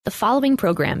The following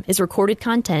program is recorded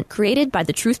content created by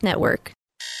the Truth Network.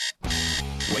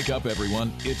 Wake up,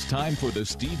 everyone. It's time for the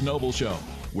Steve Noble Show,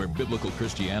 where biblical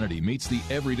Christianity meets the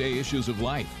everyday issues of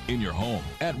life, in your home,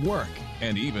 at work,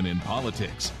 and even in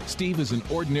politics. Steve is an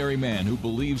ordinary man who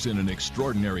believes in an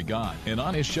extraordinary God, and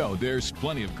on his show, there's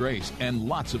plenty of grace and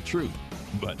lots of truth,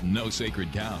 but no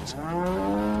sacred cows.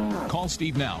 Call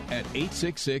Steve now at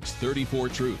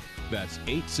 866-34-TRUTH. That's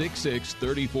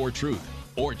 866-34-TRUTH.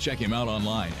 Or check him out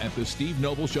online at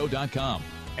thestevenobleshow.com.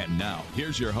 And now,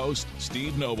 here's your host,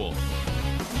 Steve Noble.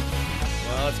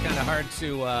 Well, it's kind of hard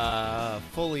to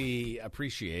fully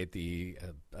appreciate the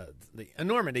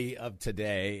enormity of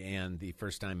today and the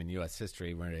first time in U.S.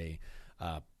 history where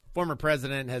a former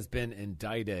president has been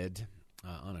indicted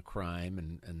on a crime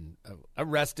and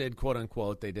arrested, quote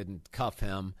unquote. They didn't cuff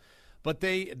him, but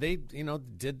they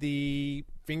did the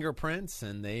fingerprints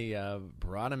and they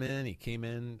brought him in. He came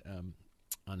in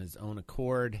on his own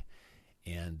accord.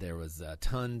 And there was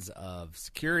tons of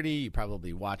security. You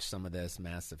probably watched some of this,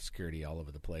 massive security all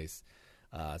over the place.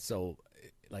 So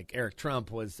like Eric Trump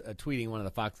was tweeting one of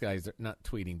the Fox guys, not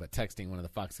tweeting, but texting one of the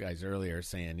Fox guys earlier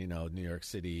saying, New York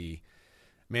City,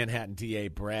 Manhattan DA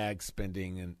Bragg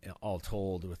spending, and all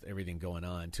told with everything going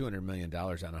on, $200 million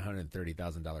on a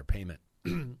 $130,000 payment,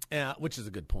 which is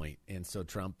a good point. And so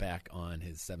Trump back on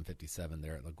his 757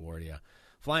 there at LaGuardia,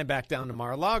 flying back down to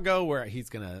Mar-a-Lago, where he's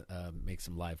going to make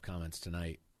some live comments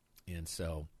tonight. And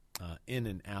so in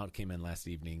and out, came in last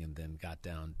evening and then got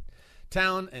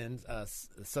downtown and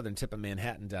southern tip of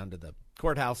Manhattan down to the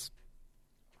courthouse.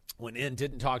 Went in,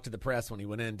 didn't talk to the press when he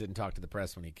went in, didn't talk to the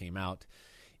press when he came out.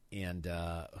 And,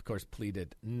 of course,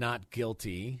 pleaded not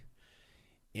guilty.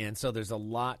 And so there's a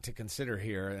lot to consider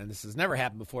here, and this has never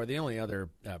happened before. The only other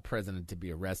president to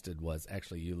be arrested was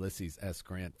actually Ulysses S.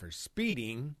 Grant for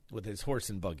speeding with his horse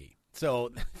and buggy.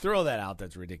 So throw that out.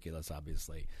 That's ridiculous,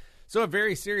 obviously. So a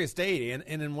very serious day. And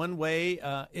in one way,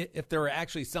 if there were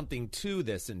actually something to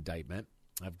this indictment,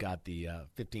 I've got the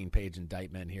 15-page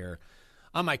indictment here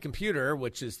on my computer,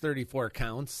 which is 34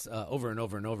 counts over and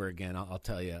over and over again. I'll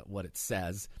tell you what it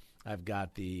says. I've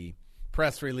got the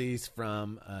press release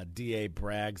from D.A.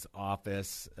 Bragg's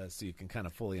office, so you can kind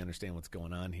of fully understand what's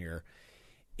going on here.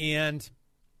 And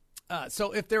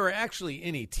so if there were actually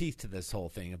any teeth to this whole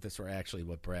thing, if this were actually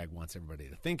what Bragg wants everybody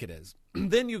to think it is,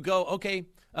 then you go, okay,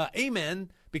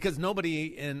 amen, because nobody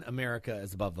in America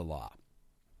is above the law.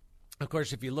 Of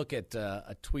course, if you look at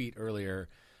a tweet earlier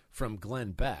from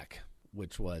Glenn Beck,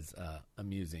 which was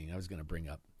amusing. I was going to bring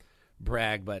up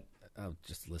Bragg, but I'll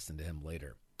just listen to him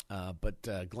later. But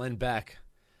Glenn Beck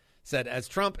said, as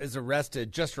Trump is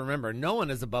arrested, just remember, no one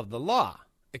is above the law,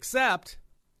 except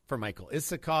for Michael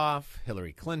Isikoff,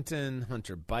 Hillary Clinton,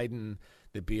 Hunter Biden,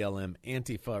 the BLM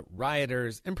Antifa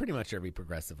rioters, and pretty much every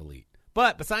progressive elite.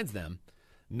 But besides them,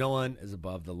 no one is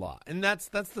above the law. And that's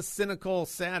the cynical,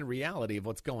 sad reality of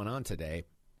what's going on today.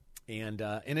 And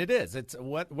it is. It's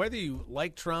whether you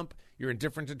like Trump, you're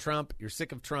indifferent to Trump, you're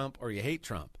sick of Trump, or you hate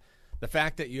Trump. The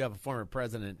fact that you have a former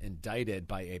president indicted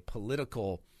by a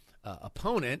political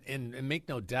opponent, and make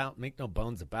no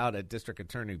bones about it, District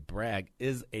Attorney Bragg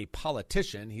is a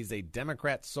politician. He's a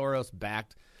Democrat,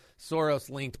 Soros-backed,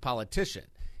 Soros-linked politician.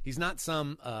 He's not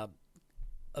some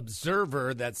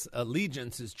observer that's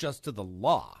allegiance is just to the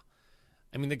law.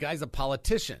 I mean, the guy's a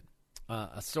politician,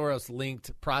 a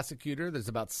Soros-linked prosecutor. There's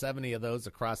about 70 of those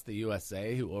across the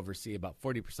USA who oversee about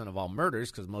 40% of all murders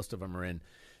because most of them are in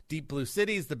deep blue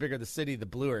cities. The bigger the city, the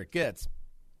bluer it gets.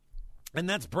 And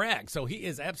that's Bragg. So he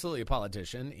is absolutely a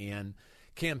politician and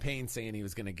campaigned saying he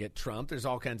was going to get Trump. There's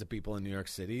all kinds of people in New York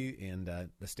City and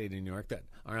the state of New York that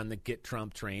are on the get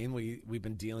Trump train. We've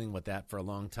been dealing with that for a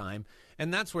long time.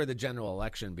 And that's where the general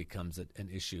election becomes an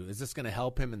issue. Is this going to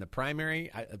help him in the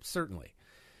primary? Certainly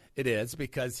it is,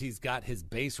 because he's got his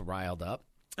base riled up.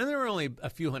 And there were only a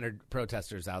few hundred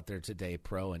protesters out there today,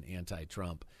 pro and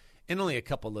anti-Trump. And only a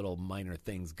couple little minor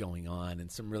things going on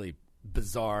and some really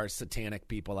bizarre satanic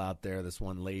people out there. This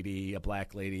one lady, a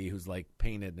black lady who's like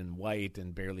painted in white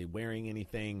and barely wearing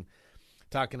anything,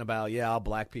 talking about, all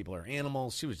black people are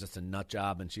animals. She was just a nut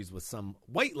job, and she's with some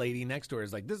white lady next to her.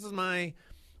 Is like, this is my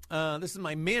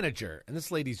manager. And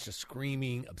this lady's just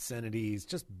screaming obscenities,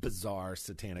 just bizarre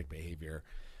satanic behavior.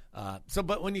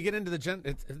 But when you get into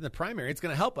the primary, it's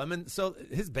going to help him. And so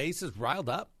his base is riled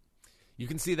up. You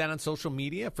can see that on social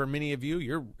media. For many of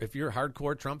you, if you're a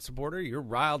hardcore Trump supporter, you're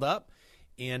riled up,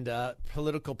 and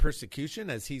political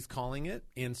persecution, as he's calling it.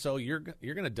 And so you're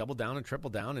going to double down and triple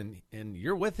down, and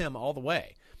you're with him all the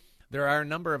way. There are a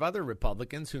number of other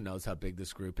Republicans, who knows how big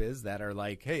this group is, that are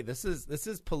like, hey, this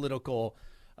is political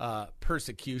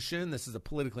persecution. This is a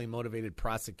politically motivated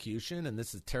prosecution, and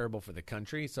this is terrible for the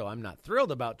country. So I'm not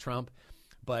thrilled about Trump,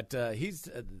 but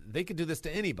they could do this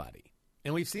to anybody.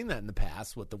 And we've seen that in the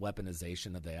past with the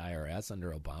weaponization of the IRS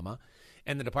under Obama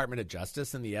and the Department of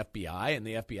Justice and the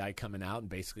FBI coming out and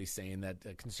basically saying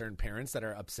that concerned parents that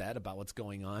are upset about what's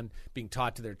going on being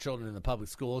taught to their children in the public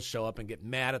schools show up and get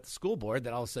mad at the school board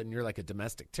that all of a sudden you're like a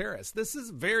domestic terrorist. This is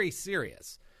very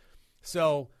serious.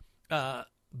 So,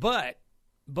 but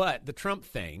the Trump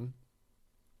thing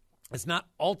is not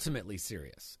ultimately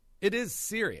serious. It is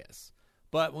serious.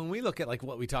 But when we look at like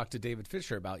what we talked to David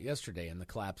Fisher about yesterday and the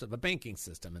collapse of a banking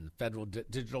system and the federal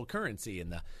digital currency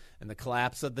and the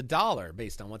collapse of the dollar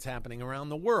based on what's happening around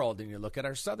the world, and you look at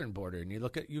our southern border and you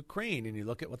look at Ukraine and you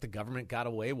look at what the government got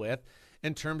away with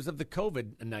in terms of the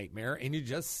COVID nightmare, and you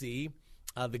just see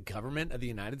the government of the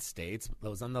United States,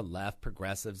 those on the left,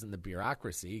 progressives, and the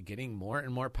bureaucracy getting more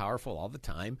and more powerful all the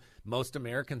time. Most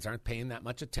Americans aren't paying that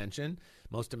much attention.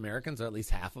 Most Americans, or at least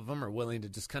half of them, are willing to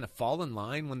just kind of fall in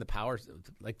line when the power,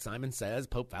 like Simon Says,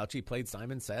 Pope Fauci played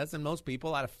Simon Says, and most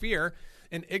people, out of fear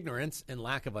and ignorance and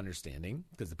lack of understanding,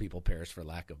 because the people perish for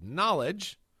lack of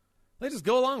knowledge, they just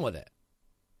go along with it.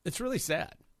 It's really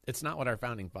sad. It's not what our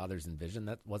founding fathers envisioned.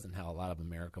 That wasn't how a lot of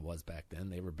America was back then.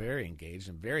 They were very engaged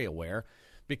and very aware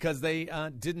because they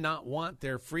did not want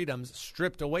their freedoms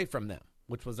stripped away from them,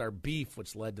 which was our beef,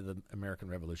 which led to the American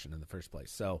Revolution in the first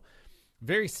place. So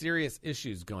very serious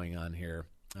issues going on here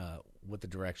with the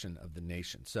direction of the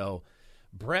nation. So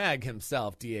Bragg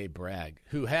himself, D.A. Bragg,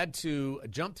 who had to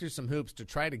jump through some hoops to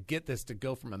try to get this to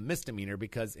go from a misdemeanor,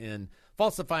 because in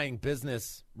falsifying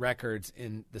business records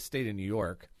in the state of New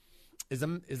York, is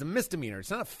a misdemeanor.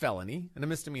 It's not a felony, and a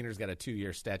misdemeanor's got a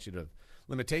 2-year statute of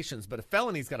limitations, but a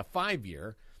felony's got a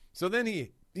 5-year. So then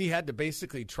he had to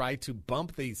basically try to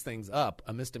bump these things up,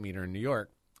 a misdemeanor in New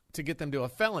York, to get them to a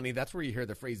felony. That's where you hear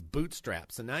the phrase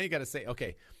bootstrap. So now you got to say,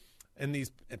 okay, and these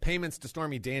payments to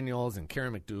Stormy Daniels and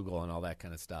Karen McDougal and all that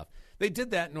kind of stuff, they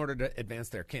did that in order to advance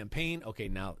their campaign. Okay,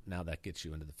 now that gets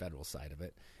you into the federal side of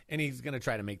it, and he's going to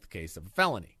try to make the case of a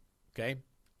felony. Okay.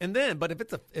 And then, but if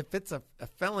it's a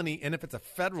felony and if it's a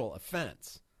federal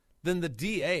offense, then the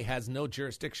DA has no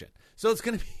jurisdiction. So it's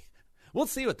going to be, we'll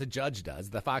see what the judge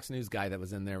does. The Fox News guy that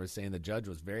was in there was saying the judge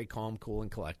was very calm, cool, and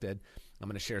collected. I'm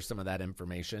going to share some of that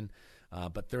information.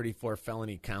 But 34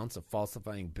 felony counts of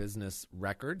falsifying business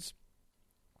records.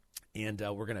 And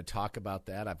we're going to talk about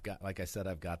that. I've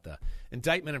got the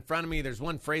indictment in front of me. There's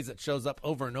one phrase that shows up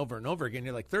over and over and over again.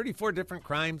 You're like, 34 different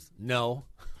crimes? No.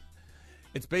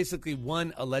 It's basically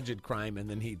one alleged crime, and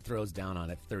then he throws down on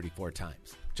it 34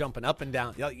 times, jumping up and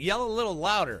down. Yell a little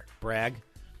louder, Bragg.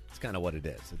 It's kind of what it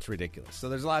is. It's ridiculous. So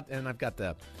there's a lot, and I've got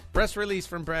the press release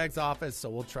from Bragg's office, so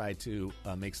we'll try to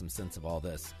make some sense of all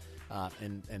this.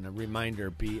 And a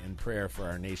reminder, be in prayer for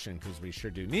our nation, because we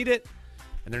sure do need it,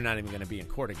 and they're not even going to be in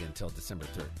court again until December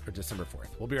 3rd or December 4th.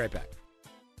 We'll be right back.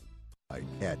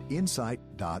 At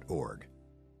insight.org.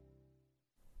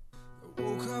 I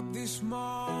woke up this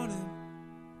morning,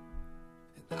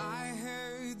 I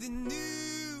heard the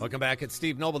news. Welcome back. It's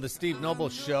Steve Noble, the Steve Noble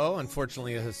Show.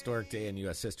 Unfortunately, a historic day in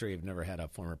U.S. history. We've never had a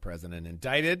former president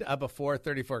indicted before.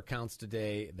 34 counts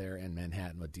today there in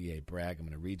Manhattan with D.A. Bragg. I'm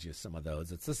going to read you some of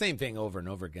those. It's the same thing over and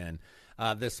over again.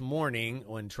 This morning,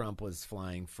 when Trump was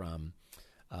flying from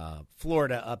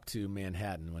Florida up to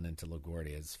Manhattan, went into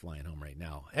LaGuardia, is flying home right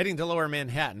now. Heading to Lower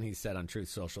Manhattan, he said on Truth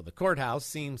Social, the courthouse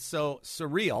seems so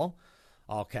surreal.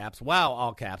 All caps. Wow,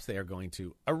 all caps. They are going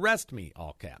to arrest me,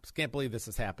 all caps. Can't believe this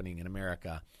is happening in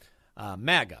America.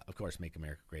 MAGA, of course, Make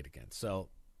America Great Again. So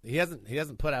he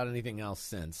hasn't put out anything else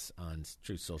since on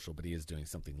Truth Social, but he is doing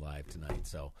something live tonight.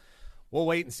 So we'll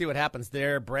wait and see what happens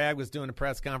there. Bragg was doing a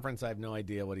press conference. I have no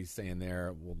idea what he's saying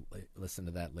there. We'll listen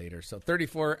to that later. So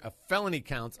 34 felony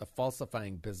counts of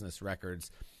falsifying business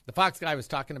records. The Fox guy was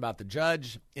talking about the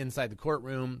judge inside the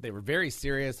courtroom. They were very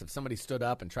serious. If somebody stood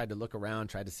up and tried to look around,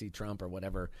 tried to see Trump or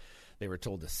whatever, they were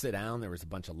told to sit down. There was a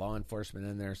bunch of law enforcement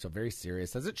in there. So very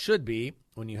serious, as it should be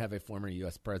when you have a former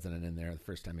U.S. president in there, the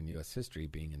first time in U.S. history,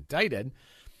 being indicted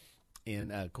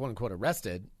and quote-unquote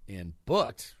arrested and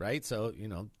booked, right? So,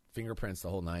 fingerprints, the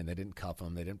whole nine. They didn't cuff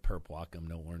him. They didn't perp walk him.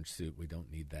 No orange suit. We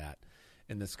don't need that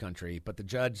in this country. But the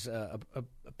judge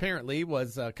apparently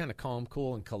was kind of calm,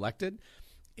 cool, and collected.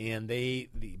 And the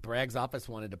Bragg's office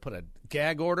wanted to put a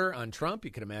gag order on Trump.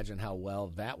 You could imagine how well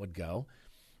that would go.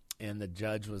 And the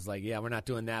judge was like, yeah, we're not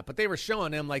doing that. But they were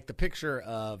showing him like the picture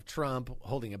of Trump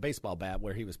holding a baseball bat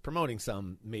where he was promoting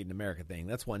some Made in America thing.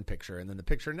 That's one picture. And then the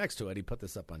picture next to it, he put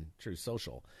this up on Truth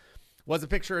Social, was a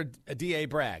picture of a DA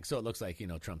Bragg. So it looks like,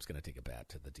 Trump's going to take a bat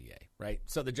to the DA, right?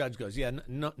 So the judge goes, yeah,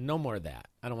 no more of that.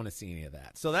 I don't want to see any of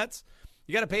that. So that's,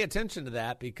 You got to pay attention to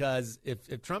that, because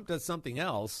if Trump does something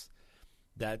else,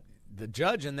 that the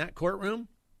judge in that courtroom,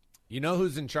 you know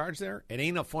who's in charge there? It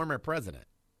ain't a former president.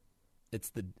 It's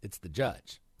the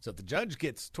judge. So if the judge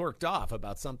gets torqued off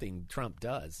about something Trump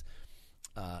does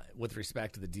with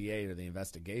respect to the DA or the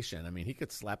investigation, I mean, he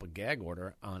could slap a gag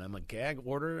order on him, a gag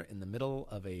order in the middle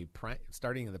of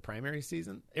starting of the primary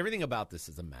season. Everything about this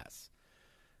is a mess.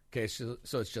 Okay, so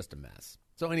it's just a mess.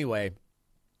 So anyway,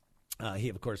 he,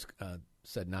 of course,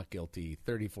 said not guilty,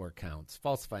 34 counts,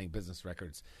 falsifying business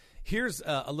records. Here's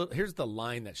the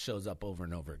line that shows up over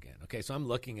and over again. Okay, so I'm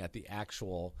looking at the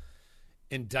actual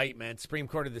indictment. Supreme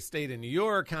Court of the State of New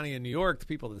York, County of New York, the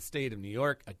people of the State of New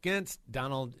York against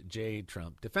Donald J.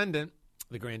 Trump. Defendant,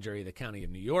 the grand jury of the County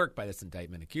of New York, by this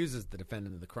indictment accuses the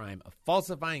defendant of the crime of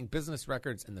falsifying business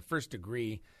records in the first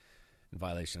degree in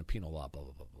violation of penal law, blah,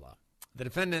 blah, blah, blah. The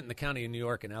defendant in the County of New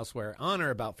York and elsewhere on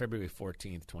or about February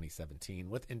 14th, 2017,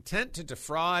 with intent to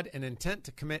defraud and intent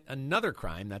to commit another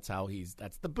crime. That's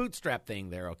the bootstrap thing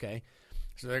there, okay?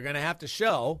 So they're going to have to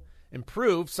show and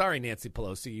prove, sorry, Nancy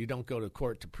Pelosi, you don't go to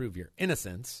court to prove your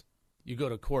innocence. You go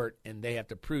to court and they have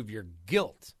to prove your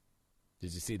guilt.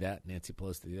 Did you see that, Nancy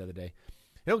Pelosi, the other day?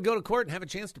 He'll go to court and have a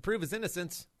chance to prove his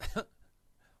innocence.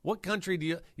 What country do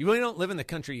you really don't live in the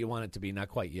country you want it to be? Not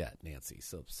quite yet, Nancy.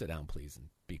 So sit down, please, and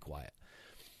be quiet.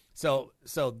 So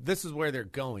this is where they're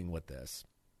going with this.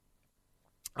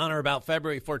 On or about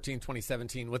February 14,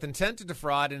 2017, with intent to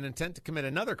defraud and intent to commit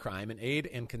another crime and aid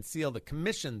and conceal the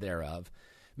commission thereof,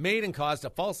 made and caused a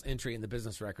false entry in the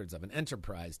business records of an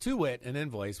enterprise, to wit, an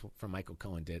invoice from Michael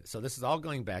Cohen did. So this is all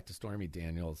going back to Stormy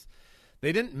Daniels.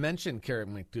 They didn't mention Karen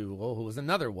McDougal, who was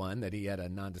another one that he had a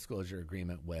non-disclosure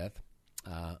agreement with,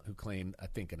 who claimed, I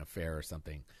think, an affair or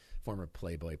something, former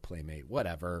Playboy playmate,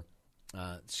 whatever.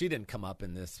 She didn't come up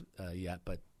in this yet,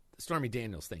 but the Stormy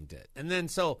Daniels thing did. And then,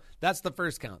 so that's the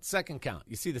first count. Second count,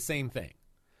 you see the same thing.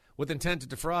 With intent to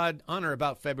defraud on or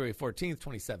about February 14th,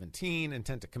 2017,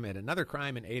 intent to commit another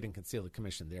crime and aid and conceal the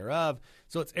commission thereof.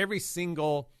 So it's every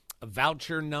single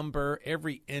voucher number,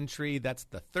 every entry. That's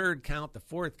the third count, the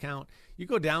fourth count. You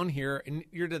go down here and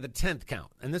you're to the 10th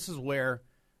count. And this is where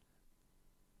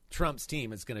Trump's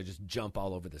team is going to just jump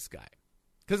all over this guy.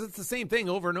 Because it's the same thing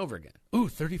over and over again. Ooh,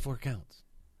 34 counts.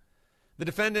 The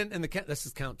defendant in this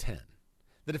is count 10.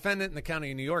 The defendant in the County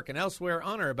of New York and elsewhere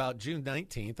on or about June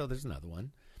 19th, oh, there's another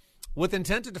one, with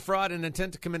intent to defraud and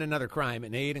intent to commit another crime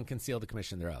and aid and conceal the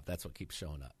commission thereof. That's what keeps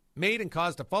showing up. Made and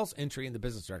caused a false entry in the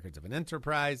business records of an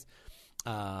enterprise.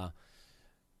 To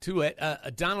it,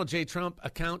 a Donald J. Trump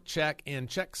account check and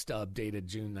check stub dated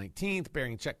June 19th,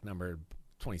 bearing check number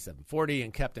 2740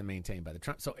 and kept and maintained by the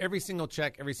Trump. So every single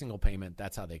check, every single payment,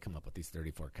 that's how they come up with these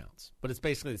 34 counts. But it's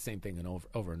basically the same thing and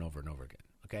over and over and over again.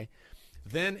 Okay.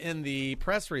 Then in the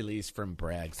press release from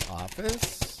Bragg's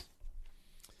office,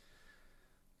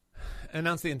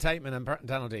 announced the indictment on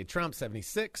Donald J. Trump,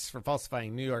 76, for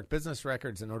falsifying New York business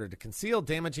records in order to conceal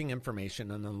damaging information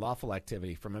and unlawful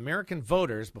activity from American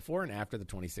voters before and after the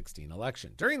 2016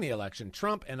 election. During the election,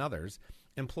 Trump and others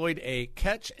employed a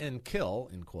catch and kill,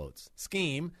 in quotes,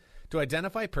 scheme to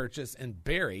identify, purchase, and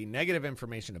bury negative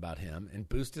information about him and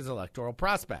boost his electoral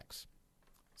prospects.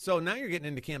 So now you're getting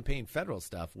into campaign federal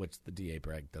stuff, which the DA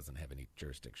Bragg doesn't have any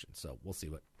jurisdiction. So we'll see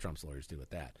what Trump's lawyers do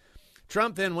with that.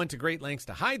 Trump then went to great lengths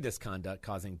to hide this conduct,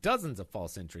 causing dozens of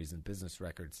false entries in business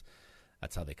records.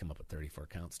 That's how they come up with 34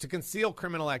 counts. To conceal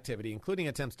criminal activity, including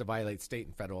attempts to violate state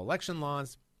and federal election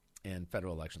laws. And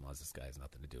federal election laws this guy has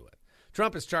nothing to do with.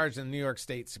 Trump is charged in the New York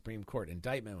State Supreme Court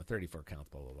indictment with 34 counts,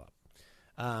 blah, blah,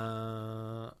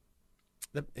 blah.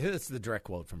 This is the direct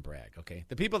quote from Bragg, okay?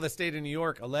 The people of the state of New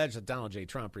York allege that Donald J.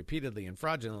 Trump repeatedly and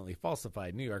fraudulently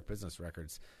falsified New York business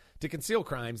records to conceal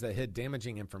crimes that hid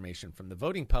damaging information from the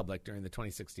voting public during the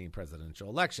 2016 presidential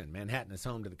election. Manhattan is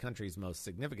home to the country's most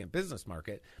significant business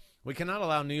market. We cannot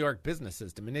allow New York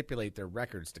businesses to manipulate their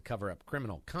records to cover up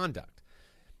criminal conduct.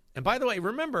 And by the way,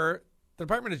 remember, the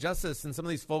Department of Justice and some of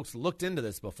these folks looked into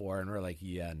this before and were like,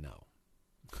 yeah, no.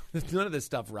 None of this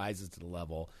stuff rises to the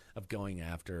level of going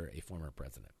after a former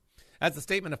president. As the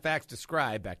statement of facts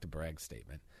describe, back to Bragg's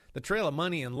statement, the trail of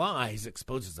money and lies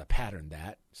exposes a pattern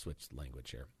that, switch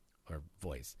language here, or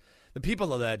voice, the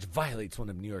people allege violates one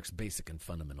of New York's basic and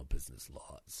fundamental business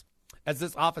laws. As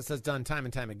this office has done time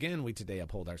and time again, we today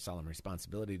uphold our solemn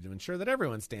responsibility to ensure that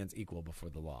everyone stands equal before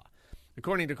the law.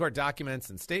 According to court documents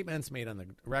and statements made on the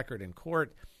record in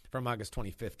court from August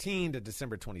 2015 to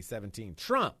December 2017,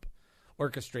 Trump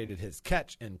orchestrated his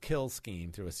catch and kill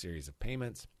scheme through a series of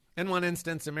payments. In one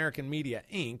instance, American Media,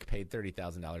 Inc. paid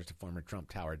 $30,000 to former Trump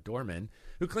Tower doorman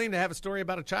who claimed to have a story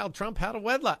about a child Trump had out of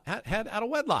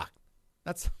wedlock.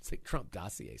 That sounds like Trump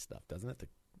dossier stuff, doesn't it?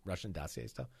 Russian dossier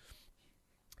stuff.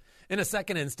 In a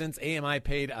second instance, AMI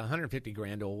paid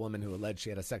 $150,000 to a woman who alleged she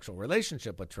had a sexual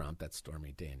relationship with Trump. That's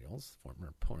Stormy Daniels,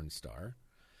 former porn star.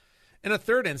 In a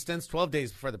third instance, 12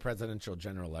 days before the presidential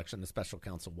general election, the special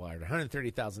counsel wired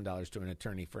 $130,000 to an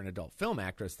attorney for an adult film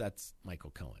actress. That's Michael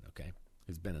Cohen, okay,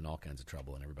 who's been in all kinds of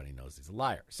trouble, and everybody knows he's a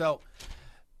liar. So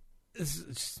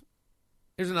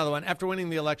here's another one. After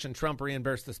winning the election, Trump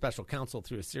reimbursed the special counsel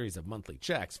through a series of monthly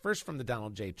checks, first from the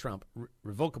Donald J. Trump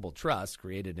Revocable Trust,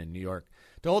 created in New York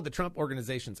to hold the Trump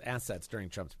Organization's assets during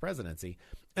Trump's presidency,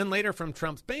 and later from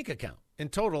Trump's bank account. In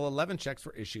total, 11 checks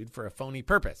were issued for a phony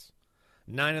purpose.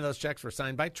 9 of those checks were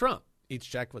signed by Trump. Each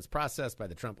check was processed by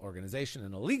the Trump Organization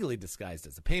and illegally disguised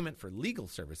as a payment for legal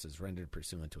services rendered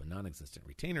pursuant to a non-existent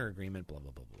retainer agreement, blah,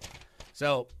 blah, blah, blah.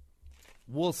 So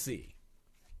we'll see.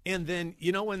 And then,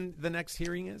 you know when the next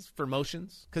hearing is for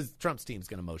motions? Because Trump's team's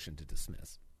going to motion to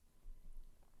dismiss.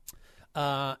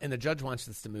 And the judge wants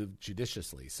this to move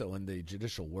judiciously. So in the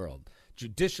judicial world,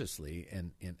 judiciously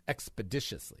and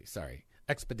expeditiously,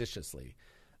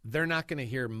 they're not going to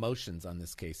hear motions on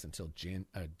this case until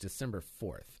December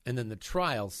 4th. And then the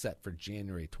trial's set for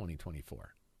January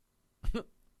 2024.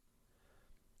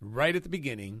 Right at the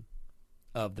beginning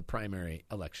of the primary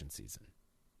election season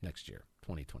next year,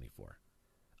 2024.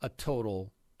 A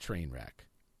total train wreck.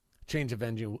 Change of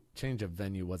venue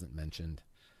wasn't mentioned,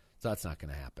 so that's not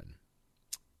going to happen.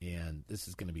 And this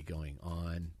is going to be going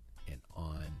on and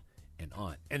on and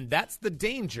on. And that's the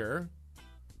danger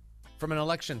from an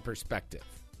election perspective.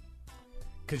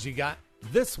 Because you got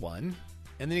this one,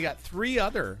 and then you got 3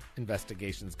 other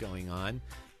investigations going on.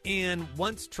 And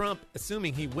once Trump,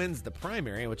 assuming he wins the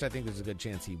primary, which I think there's a good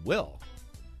chance he will.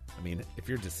 I mean, if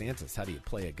you're DeSantis, how do you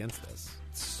play against this?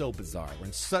 It's so bizarre. We're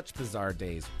in such bizarre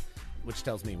days, which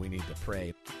tells me we need to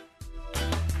pray.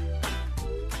 The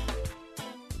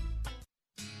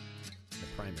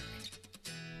primary.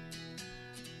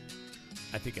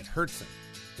 I think it hurts him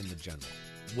in the general.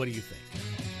 What do you think?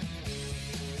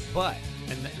 But,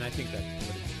 and I think that's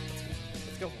political.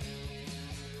 Let's go.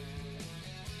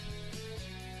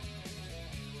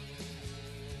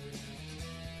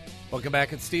 Welcome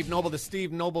back. It's Steve Noble, the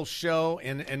Steve Noble Show.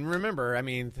 And remember, I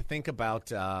mean, think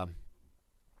about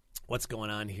what's going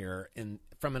on here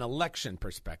from an election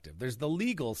perspective. There's the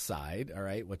legal side, all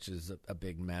right, which is a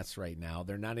big mess right now.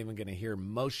 They're not even going to hear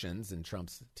motions, and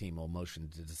Trump's team will motion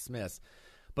to dismiss.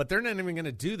 But they're not even going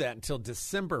to do that until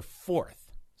December 4th.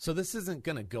 So this isn't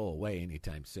going to go away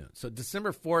anytime soon. So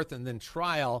December 4th and then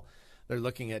trial, they're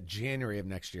looking at January of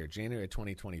next year, January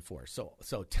 2024.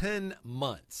 So 10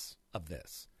 months of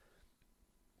this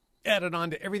added on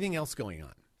to everything else going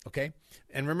on, okay?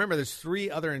 And remember, there's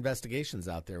 3 other investigations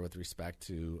out there with respect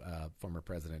to former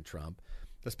President Trump.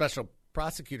 The special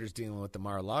prosecutors dealing with the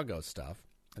Mar-a-Lago stuff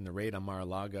and the raid on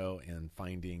Mar-a-Lago and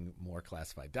finding more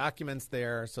classified documents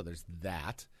there. So there's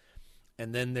that.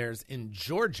 And then there's in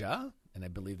Georgia, and I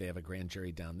believe they have a grand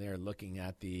jury down there looking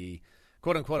at the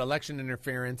quote-unquote election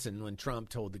interference, and when Trump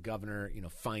told the governor,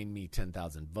 find me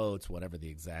 10,000 votes, whatever the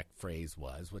exact phrase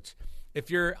was, which if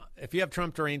you have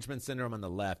Trump derangement syndrome on the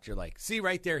left, you're like, see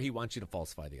right there, he wants you to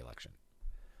falsify the election.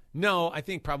 No, I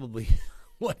think probably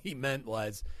what he meant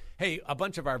was, hey, a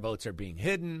bunch of our votes are being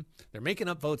hidden. They're making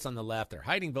up votes on the left. They're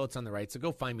hiding votes on the right, so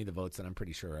go find me the votes that I'm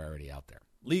pretty sure are already out there.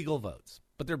 Legal votes,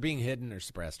 but they're being hidden or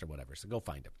suppressed or whatever, so go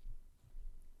find them.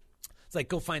 It's like,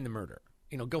 go find the murderer.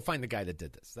 Go find the guy that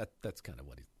did this. That's kind of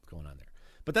what is going on there.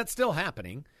 But that's still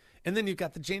happening. And then you've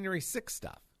got the January 6th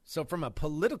stuff. So from a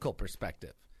political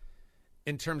perspective,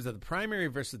 in terms of the primary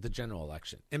versus the general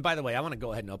election. And by the way, I want to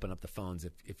go ahead and open up the phones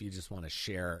if you just want to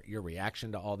share your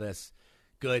reaction to all this.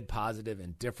 Good, positive,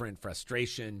 indifferent,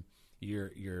 frustration.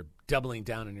 You're doubling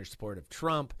down on your support of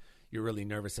Trump. You're really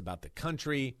nervous about the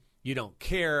country. You don't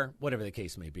care, whatever the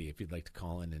case may be, if you'd like to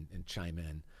call in and chime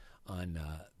in on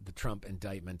the Trump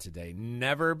indictment today.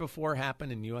 Never before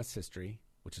happened in U.S. history,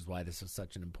 which is why this is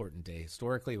such an important day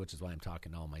historically, which is why I'm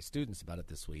talking to all my students about it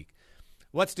this week.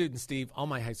 What students, Steve? All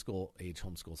my high school age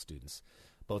homeschool students,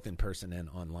 both in person and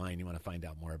online. You want to find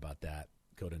out more about that,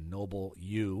 go to Noble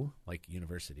U, like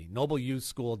university.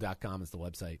 NobleUSchool.com is the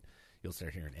website. You'll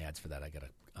start hearing ads for that. I got to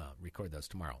record those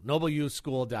tomorrow.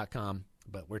 NobleUSchool.com.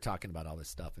 But we're talking about all this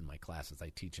stuff in my classes.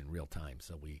 I teach in real time.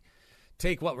 So we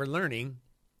take what we're learning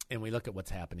and we look at what's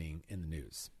happening in the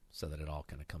news so that it all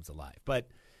kind of comes alive. But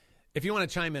if you want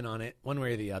to chime in on it one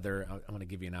way or the other, I want to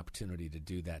give you an opportunity to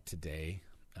do that today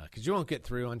because you won't get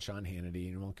through on Sean Hannity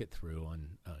and you won't get through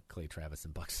on Clay Travis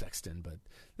and Buck Sexton, but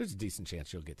there's a decent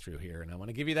chance you'll get through here. And I want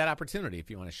to give you that opportunity if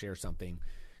you want to share something.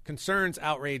 Concerns,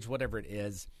 outrage, whatever it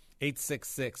is,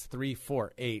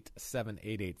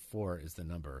 866-348-7884 is the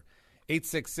number.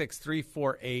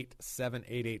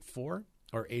 866-348-7884 or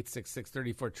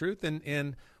 866-34-TRUTH.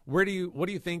 And what do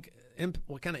you think,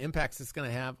 what kind of impacts it's going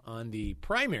to have on the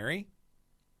primary?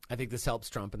 I think this helps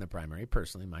Trump in the primary.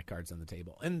 Personally, my card's on the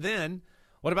table. And then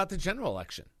what about the general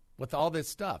election with all this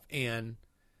stuff and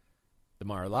the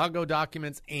Mar-a-Lago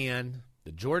documents and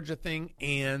the Georgia thing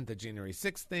and the January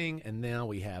 6th thing, and now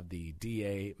we have the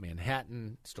DA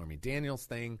Manhattan, Stormy Daniels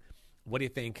thing. What do you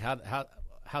think?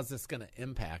 How's this going to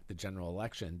impact the general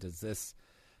election? Does this,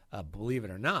 believe it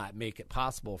or not, make it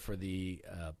possible for the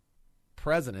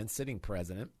sitting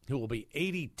president, who will be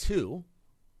 82,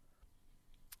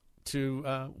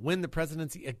 to win the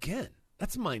presidency again?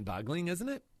 That's mind-boggling, isn't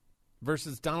it?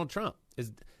 Versus Donald Trump.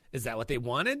 Is that what they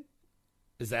wanted?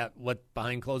 Is that what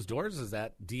behind closed doors? Is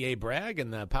that D.A. Bragg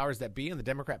and the powers that be in the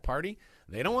Democrat Party?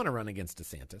 They don't want to run against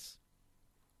DeSantis.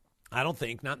 I don't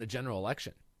think, not in the general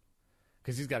election,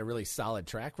 because he's got a really solid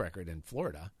track record in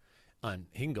Florida.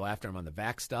 He can go after him on the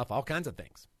vax stuff, all kinds of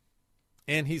things.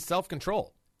 And he's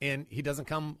self-controlled, and he doesn't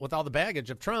come with all the baggage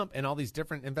of Trump and all these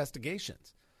different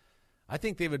investigations. I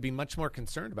think they would be much more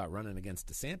concerned about running against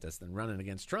DeSantis than running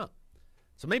against Trump.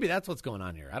 So maybe that's what's going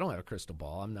on here. I don't have a crystal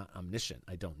ball. I'm not omniscient.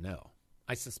 I don't know.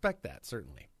 I suspect that,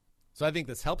 certainly. So I think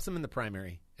this helps him in the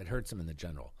primary. It hurts him in the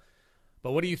general.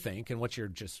 But what do you think, and what's your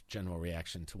just general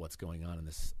reaction to what's going on in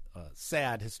this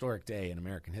sad, historic day in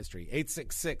American history?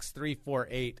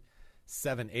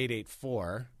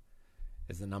 866-348-7884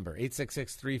 is the number.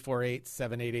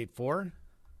 866-348-7884 or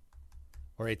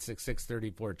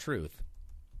 866-34-TRUTH.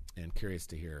 And curious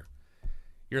to hear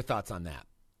your thoughts on that.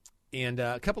 And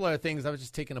a couple other things. I was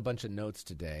just taking a bunch of notes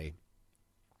today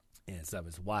as I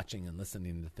was watching and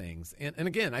listening to things. And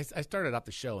again, I started off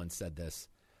the show and said this,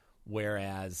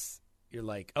 whereas you're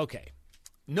like, okay,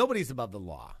 nobody's above the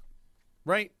law,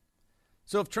 right?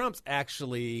 So if Trump's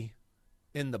actually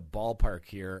in the ballpark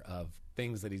here of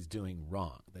things that he's doing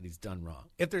wrong, that he's done wrong,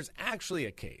 if there's actually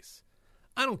a case,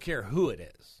 I don't care who it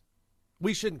is.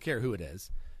 We shouldn't care who it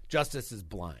is. Justice is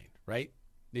blind, right?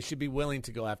 They should be willing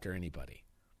to go after anybody.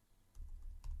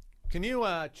 Can you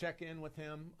check in with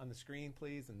him on the screen,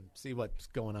 please, and see what's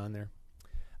going on there?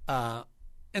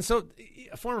 And so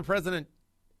a former president,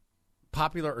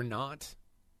 popular or not,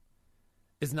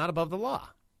 is not above the law.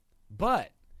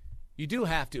 But you do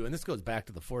have to, and this goes back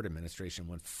to the Ford administration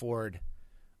when Ford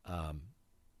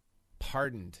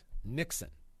pardoned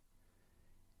Nixon.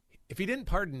 If he didn't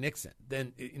pardon Nixon,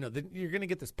 then you're going to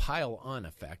get this pile-on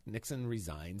effect. Nixon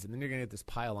resigns, and then you're going to get this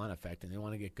pile-on effect, and they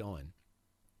want to get going.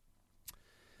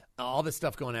 All this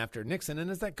stuff going after Nixon,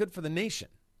 and is that good for the nation?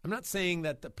 I'm not saying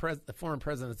that the former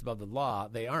president's above the law.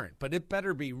 They aren't. But it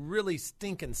better be really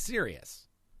stinking serious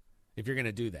if you're going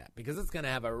to do that, because it's going to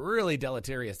have a really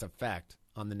deleterious effect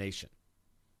on the nation,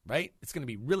 right? It's going to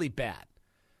be really bad.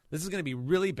 This is going to be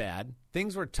really bad.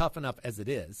 Things were tough enough as it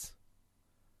is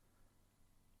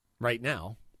right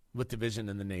now with division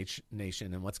in the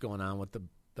nation and what's going on with the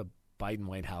Biden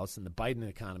White House and the Biden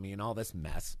economy and all this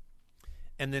mess.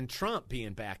 And then Trump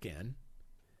being back in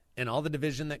and all the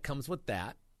division that comes with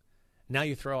that. Now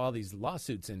you throw all these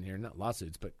lawsuits in here, not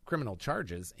lawsuits, but criminal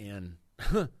charges, and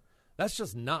that's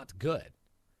just not good.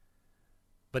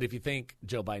 But if you think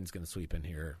Joe Biden's going to sweep in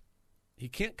here, he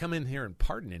can't come in here and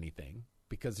pardon anything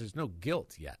because there's no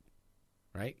guilt yet,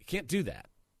 right? You can't do that.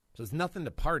 So there's nothing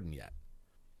to pardon yet.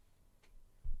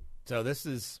 So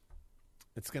it's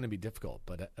going to be difficult.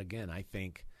 But again, I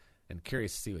think, and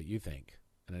curious to see what you think,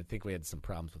 and I think we had some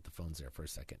problems with the phones there for a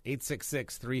second.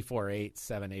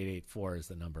 866-348-7884 is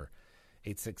the number.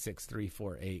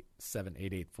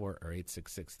 866-348-7884 or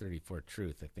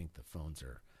 866-34-TRUTH. I think the phones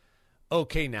are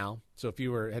okay now. So if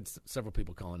you had several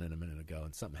people calling in a minute ago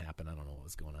and something happened, I don't know what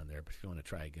was going on there, but if you want to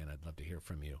try again, I'd love to hear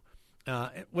from you.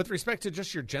 With respect to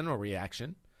just your general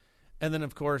reaction, and then,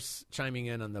 of course, chiming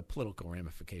in on the political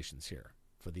ramifications here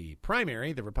for the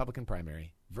primary, the Republican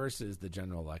primary, versus the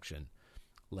general election.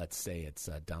 Let's say it's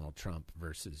Donald Trump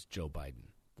versus Joe Biden.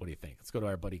 What do you think? Let's go to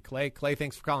our buddy Clay. Clay,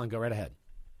 thanks for calling. Go right ahead.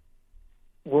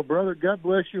 Well, brother, God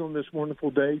bless you on this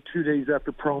wonderful day, 2 days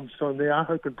after Palm Sunday. I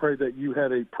hope and pray that you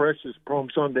had a precious Palm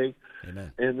Sunday.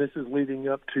 Amen. And this is leading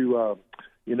up to,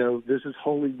 this is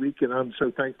Holy Week, and I'm so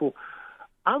thankful.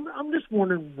 I'm just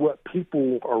wondering what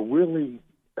people are really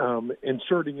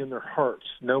inserting in their hearts,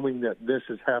 knowing that this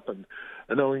has happened,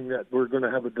 and knowing that we're going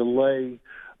to have a delay,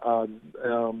 to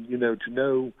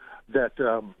know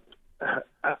that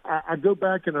I go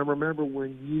back and I remember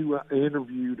when you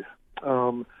interviewed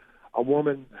a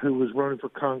woman who was running for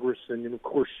Congress, and of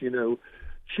course, she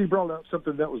brought out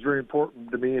something that was very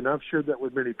important to me, and I've shared that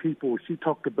with many people. She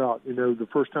talked about, the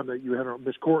first time that you had her,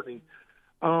 Miss Courtney,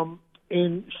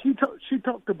 and she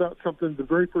talked about something the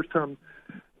very first time.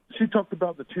 She talked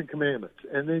about the Ten Commandments,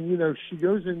 and then she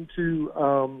goes into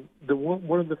the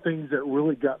one of the things that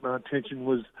really got my attention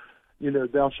was,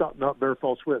 thou shalt not bear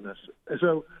false witness. And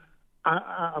so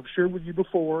I've shared with you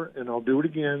before, and I'll do it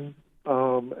again.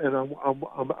 And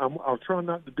I'll try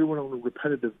not to do it on a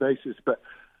repetitive basis, but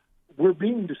we're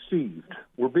being deceived.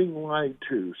 We're being lied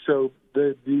to. So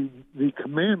the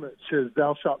commandment says,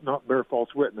 thou shalt not bear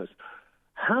false witness.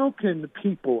 How can the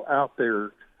people out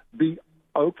there be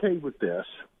okay with this,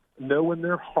 know in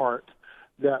their heart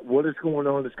that what is going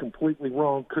on is completely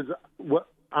wrong? Because what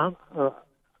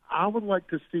I would like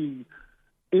to see,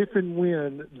 if and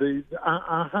when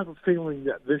I have a feeling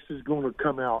that this is going to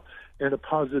come out in a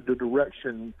positive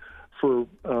direction for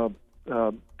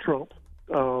Trump,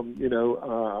 and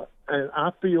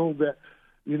I feel that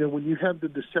when you have the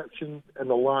deception and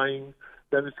the lying,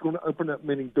 that it's going to open up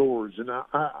many doors, and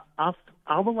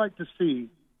I would like to see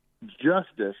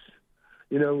justice.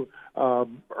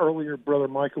 Earlier, Brother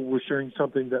Michael was sharing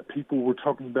something that people were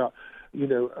talking about,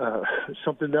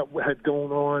 something that had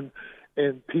gone on,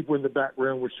 and people in the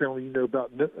background were telling,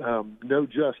 about no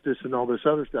justice and all this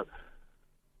other stuff.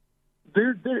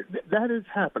 That is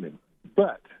happening,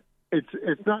 but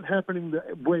it's not happening the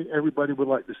way everybody would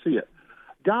like to see it.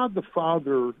 God the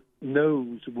Father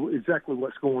knows exactly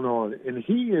what's going on, and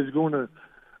He is going to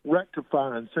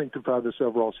rectify and sanctify this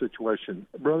overall situation,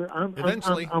 brother.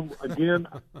 Eventually, I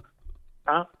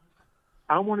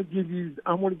want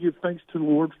to give thanks to the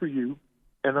Lord for you,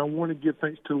 and I want to give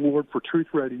thanks to the Lord for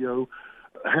Truth Radio,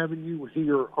 having you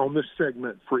here on this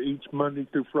segment for each Monday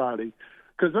through Friday,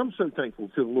 because I'm so thankful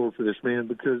to the Lord for this, man,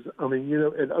 because,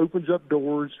 it opens up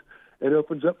doors, it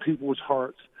opens up people's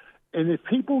hearts, and if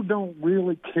people don't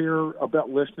really care about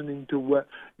listening to what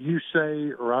you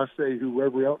say or I say,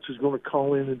 whoever else is going to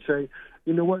call in and say,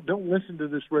 you know what, don't listen to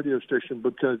this radio station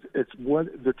because it's what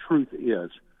the truth is.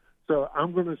 So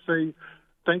I'm going to say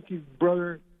thank you,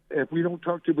 brother. If we don't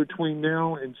talk to you between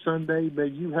now and Sunday, may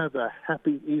you have a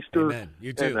happy Easter. Amen.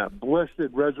 You too. And a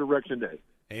blessed Resurrection Day.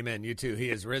 Amen. You too. He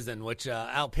is risen, which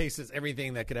outpaces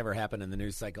everything that could ever happen in the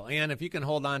news cycle. And if you can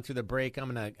hold on through the break, I'm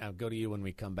going to go to you when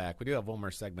we come back. We do have one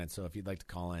more segment, so if you'd like to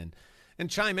call in and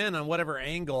chime in on whatever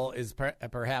angle is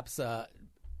perhaps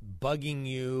bugging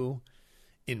you,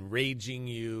 enraging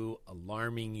you,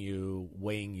 alarming you,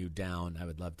 weighing you down, I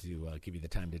would love to give you the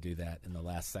time to do that in the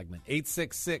last segment.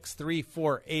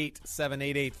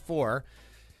 866-348-7884.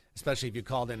 Especially if you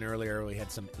called in earlier,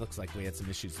 looks like we had some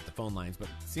issues with the phone lines, but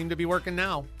seem to be working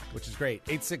now, which is great.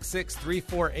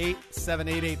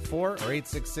 866-348-7884 or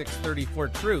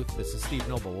 866-34-TRUTH. This is Steve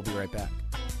Noble. We'll be right back.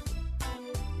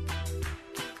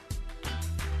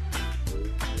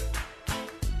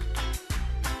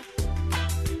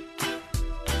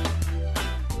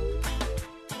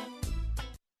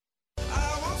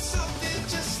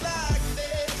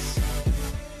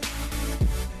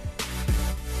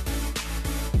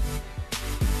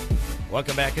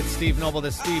 Welcome back. It's Steve Noble,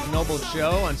 the Steve Noble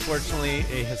Show. Unfortunately,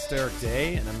 a historic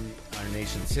day in our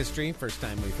nation's history. First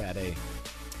time we've had a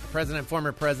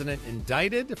former president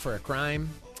indicted for a crime,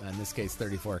 in this case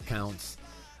 34 counts,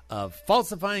 of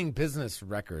falsifying business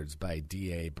records by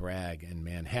D.A. Bragg in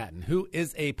Manhattan, who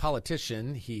is a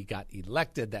politician. He got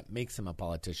elected. That makes him a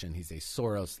politician. He's a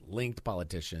Soros-linked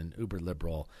politician, uber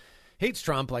liberal, hates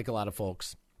Trump like a lot of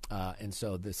folks. And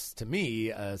so this, to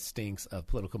me, stinks of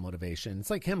political motivation. It's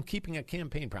like him keeping a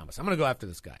campaign promise. I'm going to go after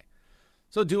this guy.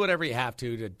 So do whatever you have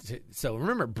to. So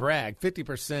remember, Bragg,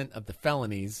 50% of the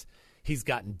felonies, he's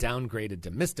gotten downgraded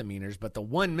to misdemeanors. But the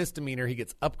one misdemeanor he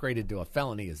gets upgraded to a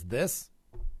felony is this.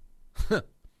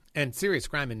 And serious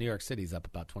crime in New York City is up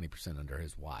about 20% under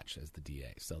his watch as the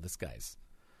DA. So this guy's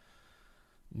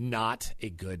not a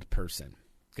good person.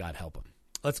 God help him.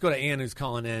 Let's go to Ann, who's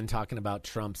calling in, talking about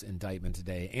Trump's indictment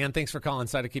today. Ann, thanks for calling.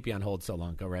 Sorry to keep you on hold so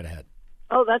long. Go right ahead.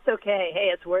 Oh, that's okay. Hey,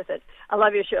 it's worth it. I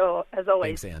love your show, as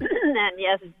always. Thanks, Ann. And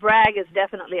yes, Bragg is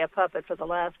definitely a puppet for the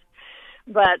left.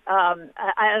 But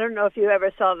I don't know if you ever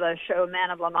saw the show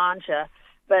Man of La Mancha,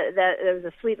 but there was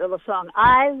a sweet little song,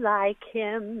 I like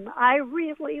him, I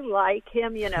really like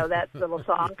him, that little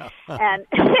song. And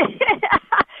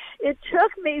it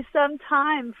took me some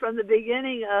time from the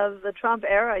beginning of the Trump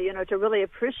era, to really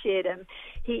appreciate him.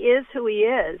 He is who he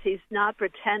is. He's not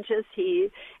pretentious.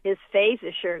 His faith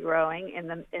is sure growing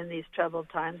in these troubled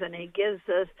times, and he gives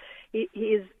us.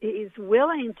 He's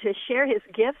willing to share his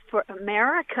gifts for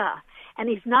America, and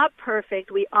he's not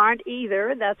perfect. We aren't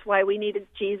either. That's why we needed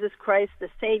Jesus Christ, the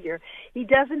Savior. He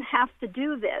doesn't have to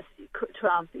do this,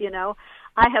 Trump.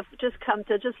 I have just come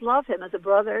to just love him as a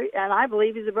brother, and I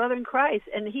believe he's a brother in Christ.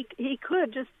 And he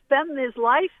could just spend his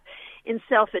life in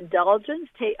self-indulgence.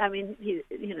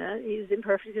 He's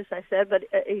imperfect, as I said, but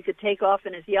he could take off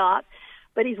in his yacht.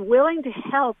 But he's willing to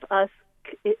help us,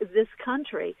 this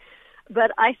country.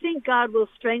 But I think God will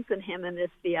strengthen him in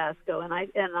this fiasco,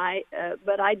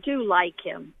 but I do like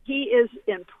him. He is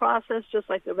in process, just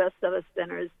like the rest of us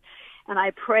sinners, and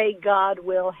I pray God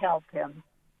will help him.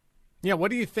 Yeah,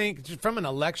 what do you think from an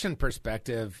election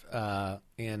perspective?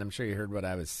 And I'm sure you heard what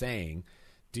I was saying.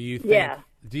 Do you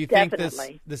think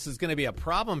this is going to be a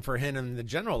problem for him in the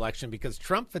general election? Because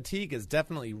Trump fatigue is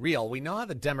definitely real. We know how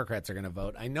the Democrats are going to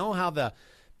vote. I know how the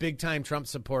big-time Trump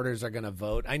supporters are going to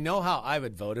vote. I know how I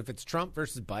would vote. If it's Trump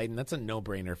versus Biden, that's a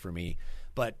no-brainer for me.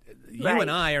 But you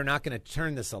and I are not going to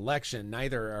turn this election.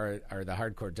 Neither are the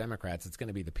hardcore Democrats. It's going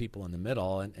to be the people in the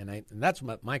middle. And that's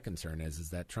what my concern is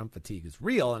that Trump fatigue is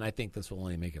real, and I think this will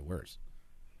only make it worse.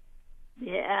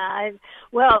 Yeah,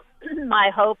 well, my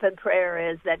hope and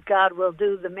prayer is that God will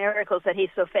do the miracles that he's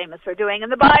so famous for doing in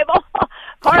the Bible.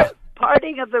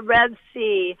 Parting of the Red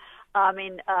Sea. I'm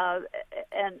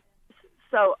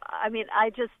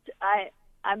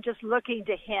just looking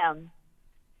to him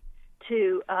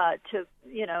to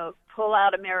pull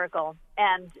out a miracle,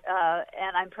 and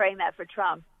I'm praying that for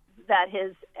Trump, that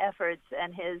his efforts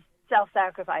and his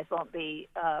self-sacrifice won't be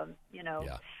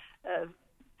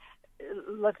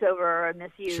looked over or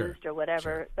misused or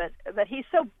whatever. Sure. But he's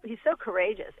so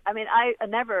courageous. I mean, I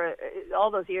never,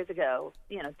 all those years ago,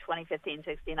 2015,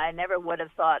 16, I never would have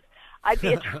thought I'd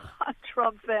be a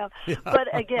Trump fan. Yeah.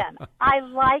 But again, I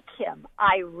like him.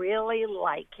 I really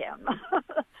like him.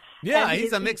 Yeah,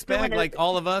 he's a mixed bag like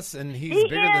all of us, and he's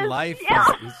bigger than life. Yeah.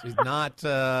 He's not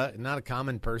a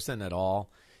common person at all.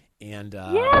 And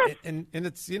and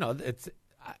it's it's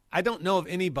I don't know of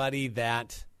anybody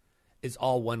that is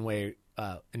all one way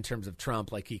in terms of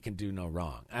Trump, like he can do no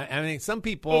wrong. I mean, some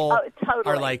people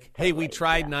are like, "Hey, we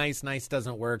tried nice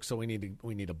doesn't work, so we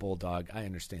need a bulldog." I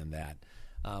understand that,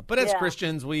 but as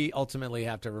Christians, we ultimately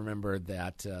have to remember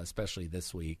that, especially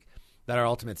this week, that our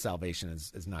ultimate salvation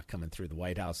is not coming through the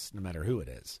White House, no matter who it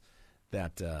is.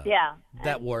 That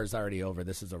war is already over.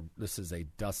 This is a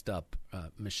dust up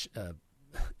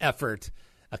effort.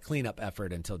 A cleanup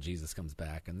effort until Jesus comes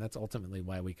back, and that's ultimately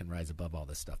why we can rise above all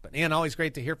this stuff. But, Ann, always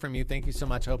great to hear from you. Thank you so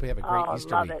much. Hope you have a great Easter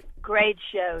week. Love it. Great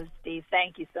show, Steve.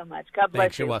 Thank you so much. God bless you.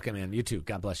 Thanks. You're welcome, Ann. You too.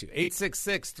 God bless you.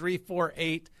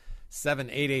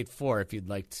 866-348-7884 if you'd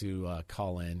like to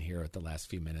call in here at the last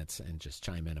few minutes and just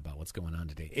chime in about what's going on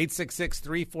today.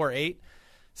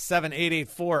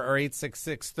 866-348-7884 or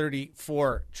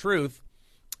 866-34-TRUTH.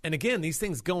 And again, these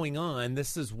things going on,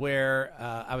 this is where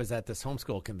I was at this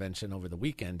homeschool convention over the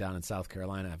weekend down in South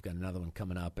Carolina. I've got another one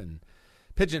coming up in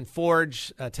Pigeon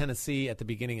Forge, Tennessee at the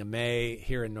beginning of May,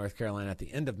 here in North Carolina at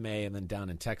the end of May, and then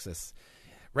down in Texas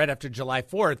right after July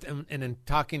 4th. And in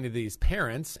talking to these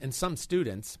parents and some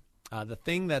students, the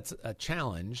thing that's a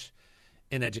challenge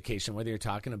in education, whether you're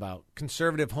talking about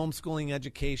conservative homeschooling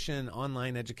education,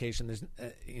 online education, there's,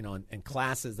 and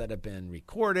classes that have been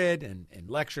recorded and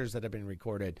lectures that have been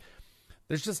recorded,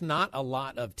 there's just not a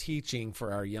lot of teaching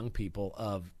for our young people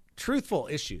of truthful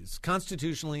issues,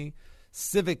 constitutionally,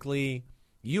 civically,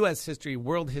 U.S. history,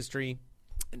 world history,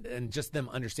 and just them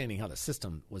understanding how the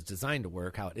system was designed to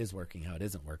work, how it is working, how it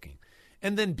isn't working.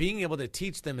 And then being able to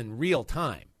teach them in real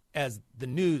time as the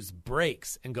news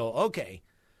breaks and go, okay,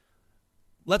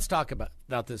 let's talk about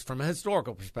this from a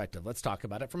historical perspective. Let's talk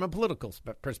about it from a political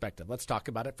perspective. Let's talk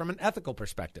about it from an ethical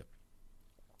perspective.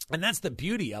 And that's the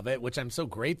beauty of it, which I'm so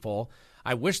grateful.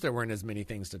 I wish there weren't as many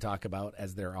things to talk about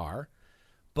as there are.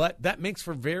 But that makes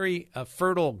for very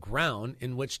fertile ground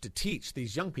in which to teach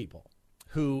these young people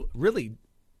who really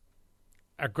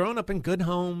are growing up in good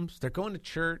homes. They're going to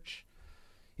church.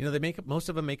 Most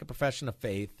of them make a profession of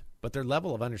faith, but their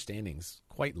level of understanding is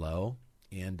quite low.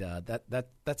 And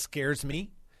that scares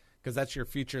me because that's your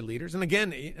future leaders. And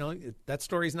again, that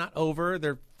story's not over.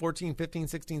 They're 14, 15,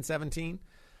 16, 17.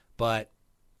 But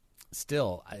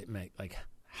still,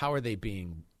 how are they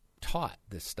being taught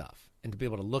this stuff? And to be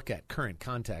able to look at current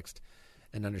context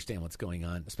and understand what's going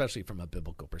on, especially from a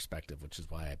biblical perspective, which is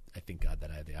why I thank God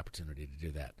that I had the opportunity to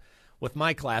do that with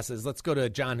my classes. Let's go to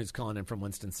John, who's calling in from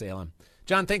Winston-Salem.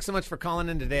 John, thanks so much for calling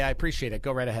in today. I appreciate it.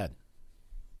 Go right ahead.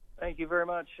 Thank you very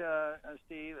much,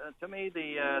 Steve. To me,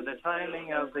 the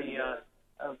timing of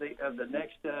the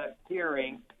next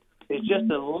hearing is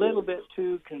just a little bit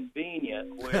too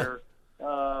convenient. Where,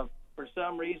 for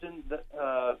some reason,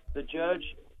 the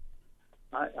judge,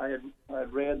 I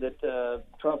had read that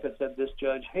Trump had said this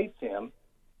judge hates him,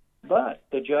 but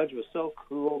the judge was so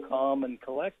cool, calm, and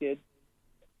collected,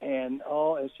 And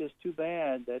it's just too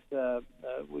bad that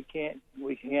we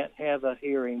can't have a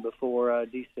hearing before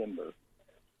December.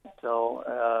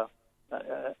 So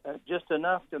just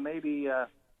enough to maybe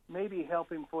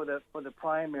help him for the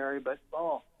primary, but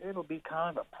it'll be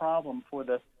kind of a problem for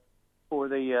the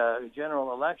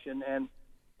general election, and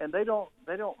they don't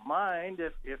mind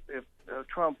if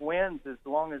Trump wins, as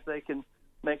long as they can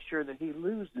make sure that he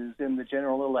loses in the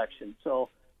general election. So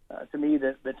to me,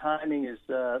 the timing is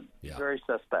very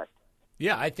suspect.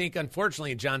 Yeah, I think,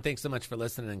 unfortunately, John, thanks so much for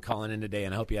listening and calling in today,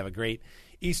 and I hope you have a great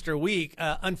Easter week.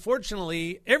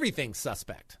 Unfortunately, everything's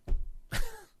suspect.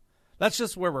 That's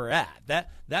just where we're at.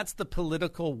 That's the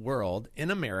political world in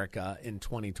America in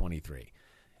 2023,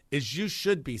 is you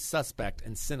should be suspect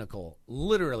and cynical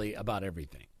literally about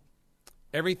everything.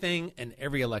 Everything and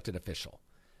every elected official.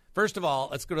 First of all,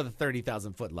 let's go to the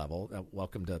 30,000-foot level.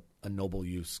 Welcome to a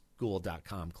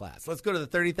nobleuschool.com class. Let's go to the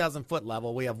 30,000-foot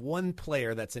level. We have one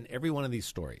player that's in every one of these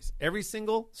stories. Every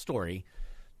single story,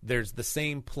 there's the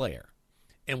same player.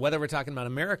 And whether we're talking about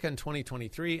America in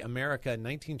 2023, America in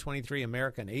 1923,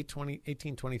 America in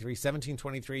 1823,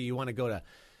 1723, you want to go to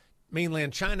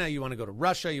mainland China, you want to go to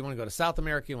Russia, you want to go to South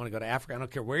America, you want to go to Africa. I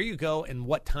don't care where you go and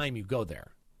what time you go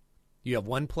there. You have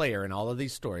one player in all of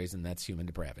these stories, and that's human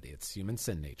depravity. It's human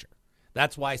sin nature.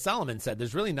 That's why Solomon said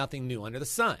there's really nothing new under the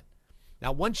sun.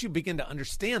 Now, once you begin to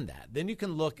understand that, then you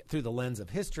can look through the lens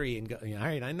of history and go, all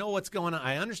right, I know what's going on.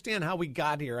 I understand how we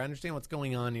got here. I understand what's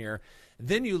going on here.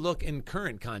 Then you look in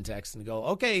current context and go,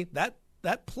 okay,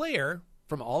 that player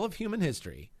from all of human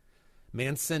history,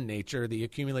 man's sin nature, the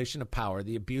accumulation of power,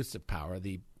 the abuse of power,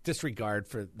 the disregard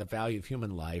for the value of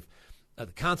human life, the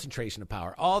concentration of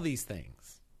power, all these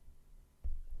things.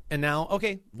 And now,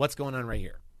 okay, what's going on right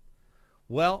here?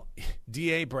 Well,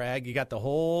 D.A. Bragg, you got the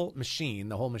whole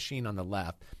machine on the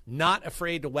left, not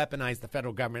afraid to weaponize the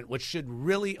federal government, which should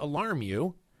really alarm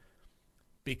you,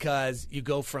 because you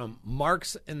go from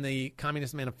Marx and the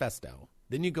Communist Manifesto,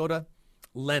 then you go to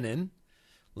Lenin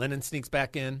sneaks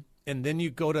back in, and then you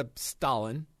go to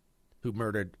Stalin, who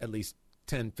murdered at least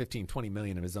 10, 15, 20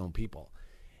 million of his own people.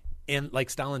 And like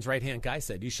Stalin's right-hand guy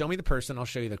said, you show me the person, I'll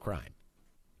show you the crime.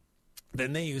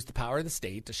 Then they use the power of the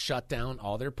state to shut down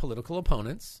all their political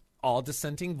opponents. All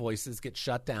dissenting voices get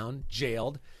shut down,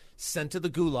 jailed, sent to the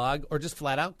gulag, or just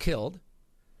flat out killed.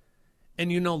 And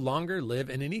you no longer live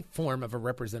in any form of a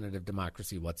representative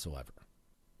democracy whatsoever.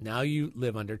 Now you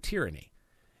live under tyranny.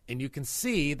 And you can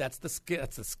see that's the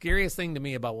scariest thing to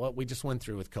me about what we just went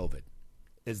through with COVID,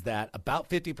 is that about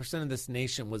 50% of this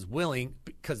nation was willing,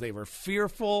 because they were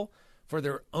fearful for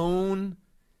their own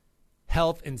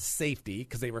health and safety,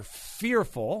 because they were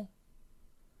fearful,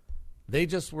 they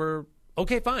just were,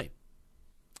 okay, fine.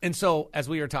 And so as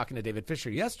we were talking to David Fisher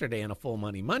yesterday on a Full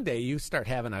Money Monday, you start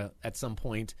having at some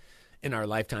point in our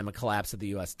lifetime a collapse of the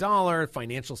U.S. dollar,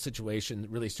 financial situation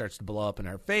really starts to blow up in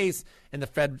our face, and the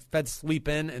Fed sweep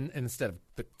in, and instead of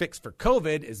the fix for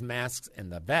COVID is masks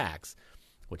and the vax,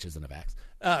 which isn't a vax,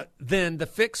 then the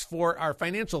fix for our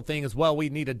financial thing is, well, we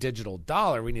need a digital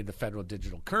dollar. We need the federal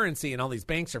digital currency, and all these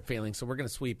banks are failing, so we're going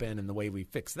to sweep in, and the way we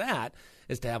fix that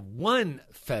is to have one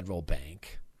federal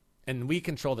bank, and we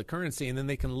control the currency, and then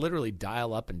they can literally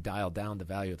dial up and dial down the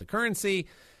value of the currency,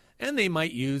 and they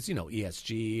might use,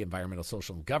 ESG, environmental,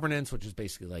 social, and governance, which is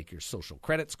basically like your social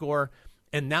credit score,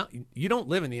 and now you don't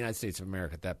live in the United States of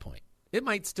America at that point. It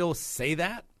might still say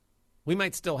that. We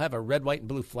might still have a red, white, and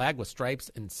blue flag with stripes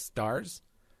and stars,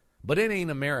 but it ain't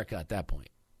America at that point.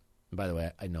 And by the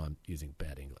way, I know I'm using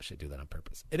bad English. I do that on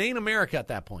purpose. It ain't America at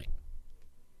that point.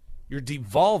 You're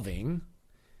devolving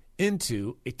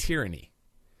into a tyranny.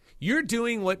 You're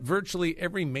doing what virtually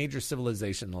every major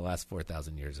civilization in the last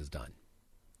 4,000 years has done.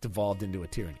 Devolved into a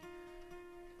tyranny.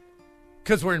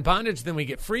 Because we're in bondage, then we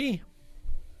get free.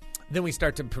 Then we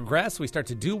start to progress. We start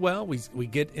to do well. We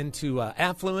get into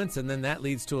affluence, and then that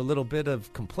leads to a little bit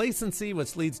of complacency,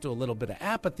 which leads to a little bit of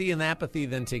apathy, and the apathy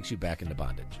then takes you back into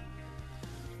bondage.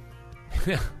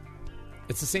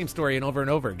 It's the same story and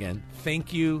over again.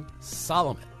 Thank you,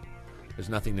 Solomon. There's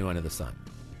nothing new under the sun.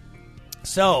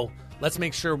 So let's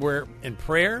make sure we're in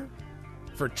prayer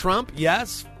for Trump,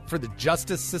 yes. For the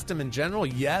justice system in general,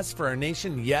 yes. For our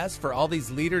nation, yes. For all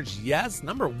these leaders, yes.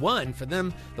 Number one, for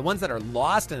them, the ones that are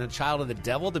lost and a child of the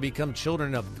devil, to become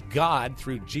children of God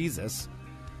through Jesus.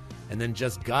 And then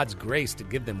just God's grace to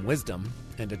give them wisdom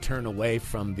and to turn away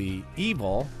from the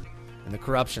evil and the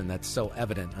corruption that's so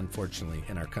evident, unfortunately,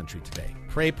 in our country today.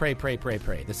 Pray, pray, pray, pray,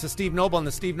 pray. This is Steve Noble on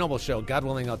The Steve Noble Show. God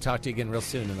willing, I'll talk to you again real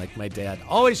soon. And like my dad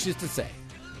always used to say,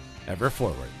 ever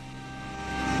forward.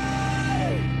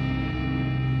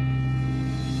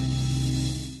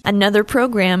 Another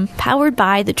program powered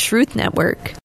by the Truth Network.